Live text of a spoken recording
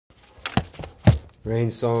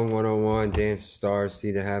Rain Song 101, dance the stars,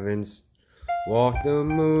 see the heavens. Walk the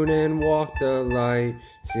moon and walk the light,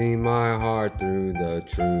 see my heart through the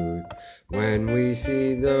truth. When we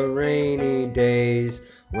see the rainy days,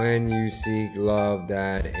 when you seek love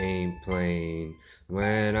that ain't plain.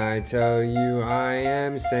 When I tell you I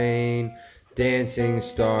am sane, dancing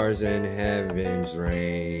stars in heaven's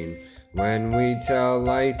rain. When we tell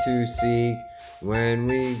light to seek, when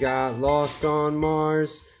we got lost on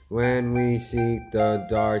Mars, when we seek the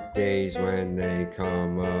dark days, when they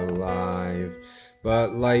come alive.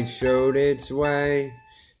 But light showed its way,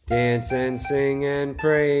 dance and sing and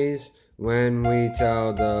praise, when we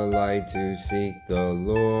tell the light to seek the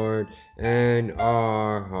Lord and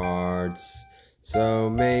our hearts. So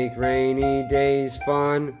make rainy days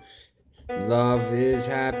fun, love is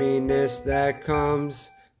happiness that comes,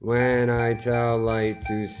 when I tell light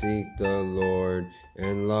to seek the Lord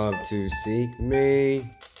and love to seek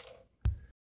me.